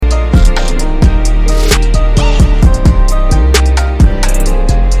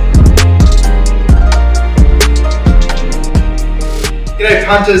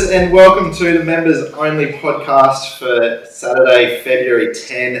punters, and welcome to the members only podcast for Saturday, February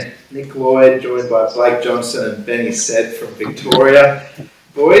 10. Nick Lloyd, joined by Blake Johnson and Benny Sed from Victoria.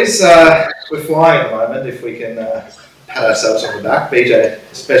 Boys, we're flying at the moment. If we can pat ourselves on the back, BJ,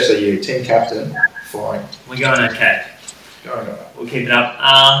 especially you, team captain, flying. We're going okay. Going all right. We'll keep it up.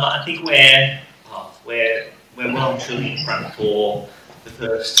 I think we're well and truly in front for the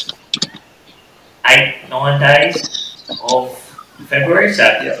first 8-9 days of February, so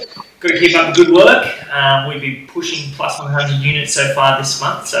got to keep up the good work. We've been pushing plus 100 units so far this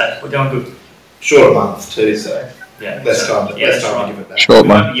month, so we're doing good. Short month too, so less time to give it back. Short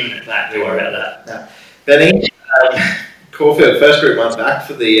month. Giving it back. Don't worry about that. No. Benny, Caulfield first Group 1 back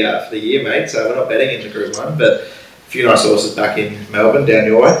for the year, mate. So we're not betting in the Group 1, but a few nice horses back in Melbourne, down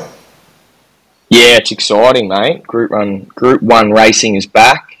your way. Yeah, it's exciting, mate. Group 1 racing is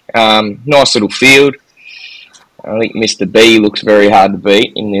back. Nice little field. I think Mr. B looks very hard to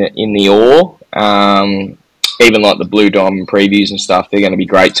beat in the Ore. Even like the Blue Diamond previews and stuff, they're going to be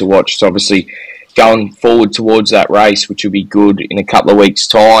great to watch. So obviously going forward towards that race, which will be good in a couple of weeks'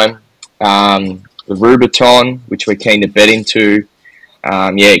 time. The Rubiton, which we're keen to bet into.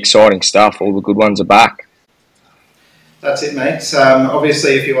 Exciting stuff. All the good ones are back. That's it, mate.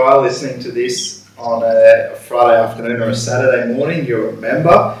 Obviously, if you are listening to this on a Friday afternoon or a Saturday morning, you're a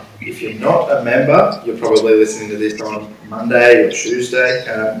member. If you're not a member, you're probably listening to this on Monday or Tuesday,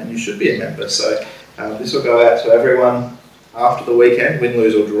 and you should be a member. So this will go out to everyone after the weekend, win,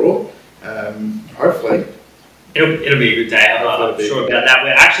 lose or draw. Hopefully. It'll be a good day, I'm sure about that.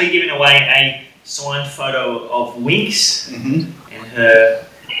 We're actually giving away a signed photo of Winx and her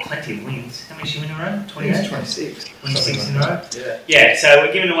plenty of wins. How many she win in a row? 28? 26. 26 in a row? Yeah, so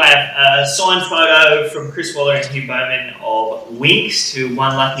we're giving away a signed photo from Chris Waller and Hugh Bowman of Winx to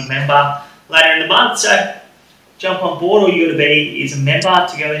one lucky member later in the month. So jump on board. All you got to be is a member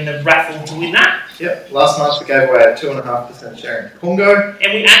to go in the raffle to win that. Yep. Last month we gave away a 2.5% share in Congo.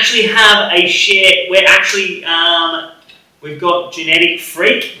 And we actually have a share. We're actually, we've got Genetic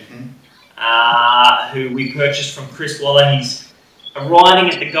Freak, who we purchased from Chris Waller. He's arriving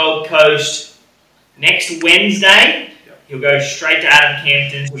at the Gold Coast next Wednesday. He'll go straight to Adam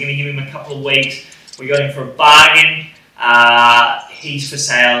Campton's. We're going to give him a couple of weeks. We got him for a bargain. He's for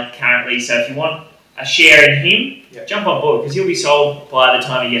sale currently, so if you want a share in him, jump on board because he'll be sold by the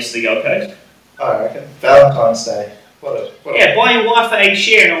time he gets to the Gold Coast. I reckon. Valentine's Day. Buy your wife a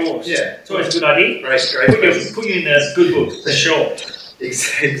share in a horse. Yeah. It's always a good idea. Great. Put you in the good books, for sure.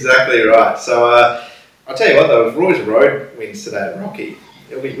 Exactly right. So, I'll tell you what though, if Roy's Road wins today at Rocky,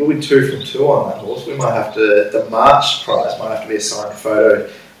 we'll be 2 from 2 on that horse. We might have to, the March prize might have to be a signed photo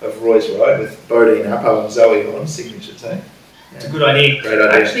of Roy's Road with Bodine Appo and Zoe on signature team. It's a good idea. Great idea.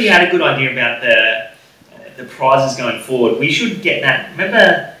 I actually had a good idea about the prizes going forward. We should get that.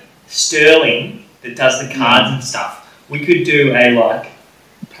 Remember Sterling that does the cards and stuff? We could do a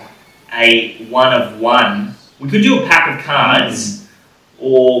 1 of 1. We could do a pack of cards.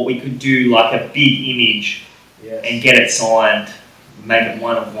 Or we could do like a big image and get it signed, make it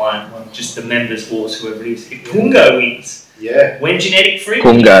 1 of 1, just the members' horse, whoever it is. If Pungo wins, when Genetic Freak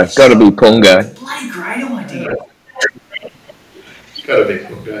Pungo, got to be Pungo. It's a bloody great idea. Got to be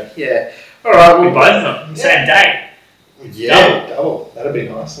Pungo, yeah. All right, We both of them, same day. Yeah, double. That'd be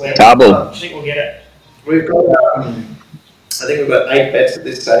nice. Double. I think we'll get it. We've got, I think we've got 8 bets at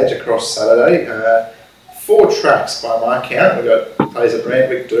this stage across Saturday. 4 tracks by my count. We've got plays at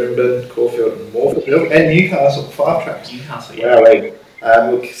Randwick, Doomben, Caulfield and Morphettville, and Newcastle, 5 tracks. Newcastle,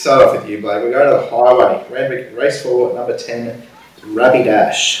 We'll start off with you, Blake. We're going to the Highway. Randwick, race 4, number 10,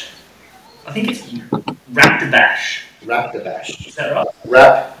 Rapidash. I think it's Raptor-Bash. Rapidash. Is that right?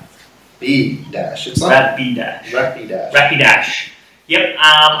 Rapidash. It's like Rapidash. Rapidash. Yep. I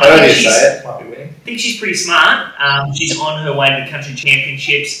think she's, say it. Might be winning. I think she's pretty smart. She's on her way to the country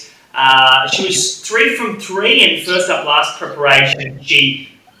championships. She was 3 from 3 and first up last preparation. She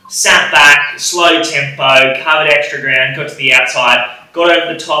sat back, slow tempo, covered extra ground, got to the outside, got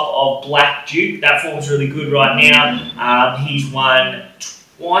over the top of Black Duke. That form's really good right now. He's won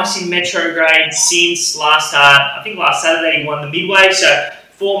twice in Metro grade since last start. I think last Saturday he won the Midway, so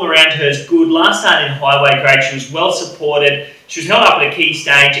form around her is good. Last start in Highway grade, she was well supported. She was held up at a key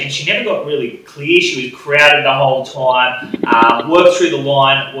stage and she never got really clear. She was crowded the whole time. Worked through the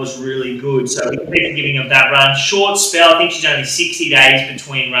line, was really good. So we can be giving her that run. Short spell, I think she's only 60 days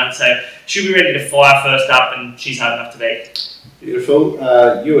between runs. So she'll be ready to fire first up and she's hard enough to beat. Beautiful.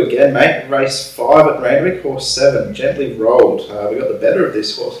 You again, mate. Race 5 at Randwick, horse 7, Gently Rolled. We got the better of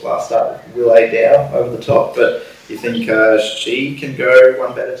this horse last start with Will A. Dow over the top, but you think she can go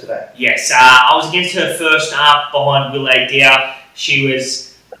one better today? Yes, I was against her first up behind Will A. Dow. She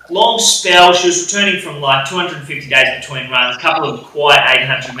was long spell. She was returning from like 250 days between runs, a couple of quiet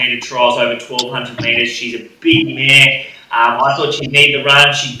 800 metre trials over 1200 metres. She's a big mare. I thought she'd need the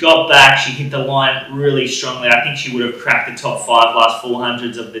run. She got back. She hit the line really strongly. I think she would have cracked the top 5 last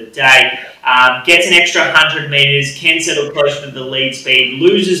 400s of the day. Gets an extra 100 metres, can settle close to the lead speed,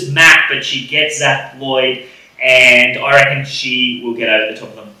 loses Mac, but she gets Zach Lloyd, and I reckon she will get over the top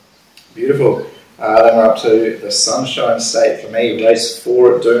of them. Beautiful. Then we're up to the Sunshine State for me. Race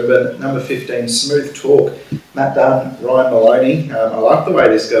 4 at Doomben. Number 15, Smooth Talk. Matt Dunn, Ryan Maloney. I like the way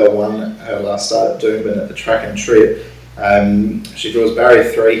this girl won her last start at Doomben at the Track and Trip. She draws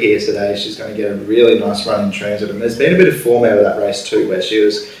barrier 3 here today. She's going to get a really nice run in transit. And there's been a bit of form out of that race too, where she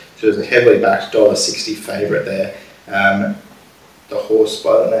was a heavily backed $1.60 favourite there. The horse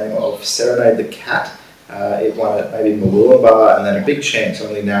by the name of Serenade the Cat. It won at maybe Mooloolaba and then a big chance,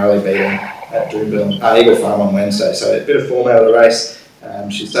 only narrowly beaten at Eagle Farm on Wednesday. So a bit of form out of the race.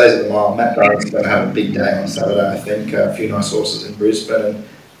 She stays at the mile. Matt Dunn's going to have a big day on Saturday, I think. A few nice horses in Brisbane and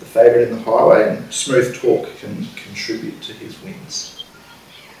the favourite in the Highway. And Smooth Talk can contribute to his wins.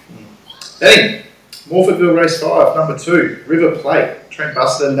 Then, Morfordville Race 5, number 2, River Plate. Trent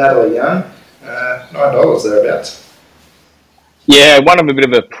Buster, Natalie Young. $9 thereabouts. Yeah, one of a bit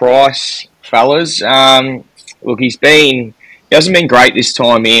of a price, fellas. Look, he hasn't been great this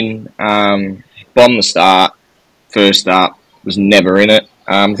time in. Bombed the start, first up, was never in it.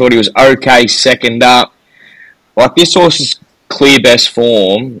 Thought he was okay second up. Like, this horse is clear best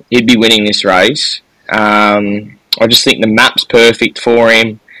form. He'd be winning this race. I just think the map's perfect for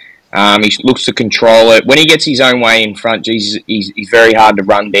him. He looks to control it. When he gets his own way in front, he's very hard to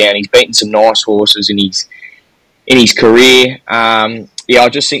run down. He's beaten some nice horses in his career. I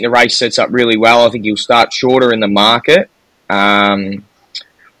just think the race sets up really well. I think he'll start shorter in the market.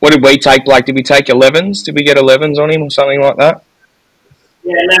 What did we take, Blake? Did we take 11s? Did we get 11s on him or something like that?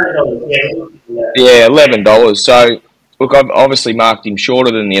 Yeah, $11. Yeah, $11. So, look, I've obviously marked him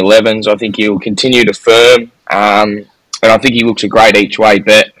shorter than the 11s. I think he'll continue to firm. And I think he looks a great each way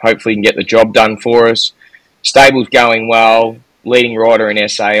bet. Hopefully he can get the job done for us. Stable's going well. Leading rider in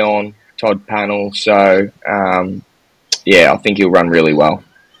SA on, Todd Panel. So, I think he'll run really well.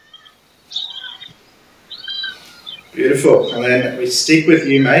 Beautiful. And then we stick with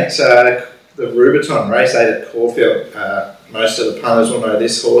you, mate. The Rubiton, race 8 at Caulfield. Most of the punters will know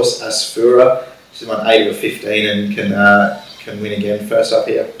this horse, Asfura. She's won 8 of 15 and can win again first up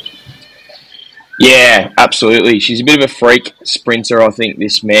here. Yeah, absolutely. She's a bit of a freak sprinter, I think,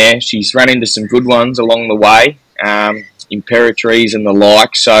 this mare. She's run into some good ones along the way, Imperatrice and the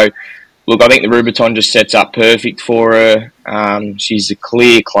like. So, look, I think the Rubiton just sets up perfect for her. She's a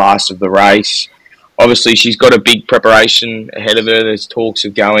clear class of the race. Obviously, she's got a big preparation ahead of her. There's talks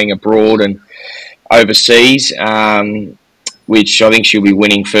of going abroad and overseas, which I think she'll be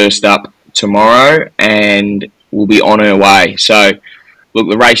winning first up tomorrow and will be on her way. So,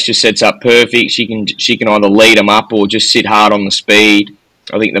 look, the race just sets up perfect. She can either lead them up or just sit hard on the speed.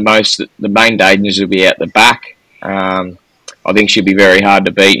 I think the main dangers will be out the back. I think she'll be very hard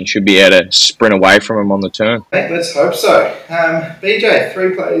to beat and should be able to sprint away from him on the turn. Let's hope so. BJ,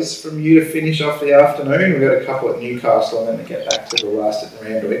 3 plays from you to finish off the afternoon. We've got a couple at Newcastle and then to get back to the last at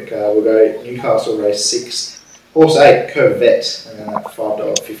Randwick. We'll go Newcastle race 6, horse 8, Corvette, and then that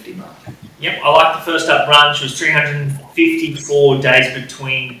 $5.50 mark. Yep, I like the first up run. She was 354 days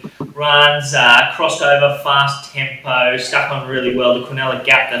between runs, crossed over, fast tempo, stuck on really well. The Quinella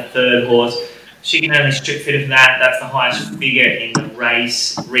Gap, the third horse. She can only strip fitter from that. That's the highest figure in the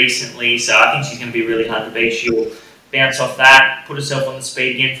race recently. So I think she's going to be really hard to beat. She'll bounce off that, put herself on the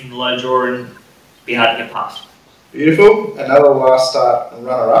speed again from the low draw and be hard to get past. Beautiful. Another last start and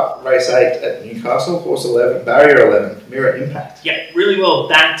runner-up. Race 8 at Newcastle. Horse 11, barrier 11, Mirror Impact. Yep, really well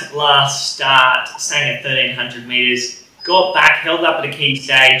backed last start, staying at 1,300 metres. Got back, held up at a key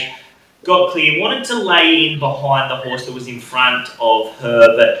stage, got clear. Wanted to lay in behind the horse that was in front of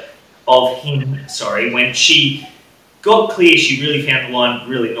her, when she got clear, she really found the line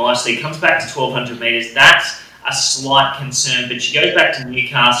really nicely. Comes back to 1,200 metres. That's a slight concern, but she goes back to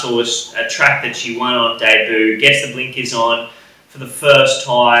Newcastle, a track that she won on debut, gets the blinkers on for the first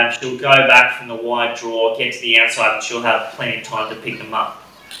time. She'll go back from the wide draw, get to the outside, and she'll have plenty of time to pick them up.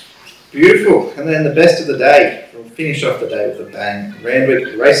 Beautiful. And then the best of the day. We'll finish off the day with a bang.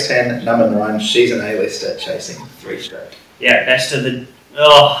 Randwick, race 10, number 9. She's an A-lister chasing 3 straight. Yeah, best of the...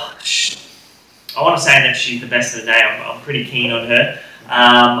 I want to say that she's the best of the day. I'm pretty keen on her.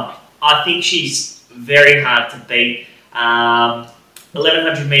 I think she's very hard to beat.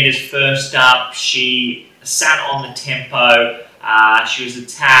 1,100 metres first up. She sat on the tempo. She was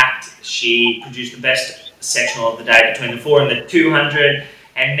attacked. She produced the best sectional of the day between the 4 and the 200.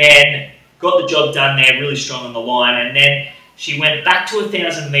 and then got the job done there, really strong on the line, and then she went back to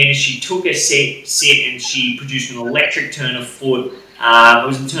 1,000 metres. She took a sit and she produced an electric turn of foot. It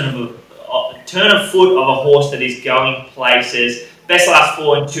was a turn of foot of a horse that is going places. Best last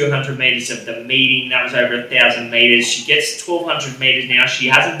 4 in 200 metres of the meeting. That was over 1,000 metres. She gets 1,200 metres now. She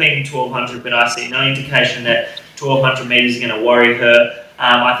hasn't been in 1,200, but I see no indication that 1,200 metres is going to worry her.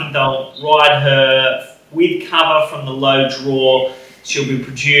 I think they'll ride her with cover from the low draw. She'll be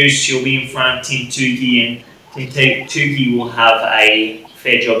produced. She'll be in front of Tim Tukey, and Tim Tukey will have a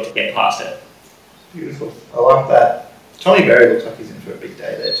fair job to get past her. Beautiful. I like that. Tommy Berry looks like he's in for a big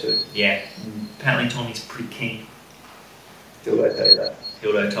day there too. Yeah. Apparently Tommy's pretty keen. Hildo tell you that.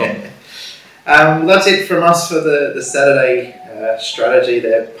 Hildo Tom. Well, that's it from us for the Saturday strategy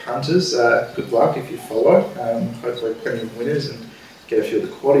there, punters. Good luck if you follow. Hopefully plenty of winners and get a few of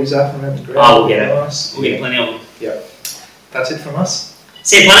the quaddies up around the ground. We'll get it. We'll get plenty of them. Yep. That's it from us.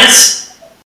 See you, punters.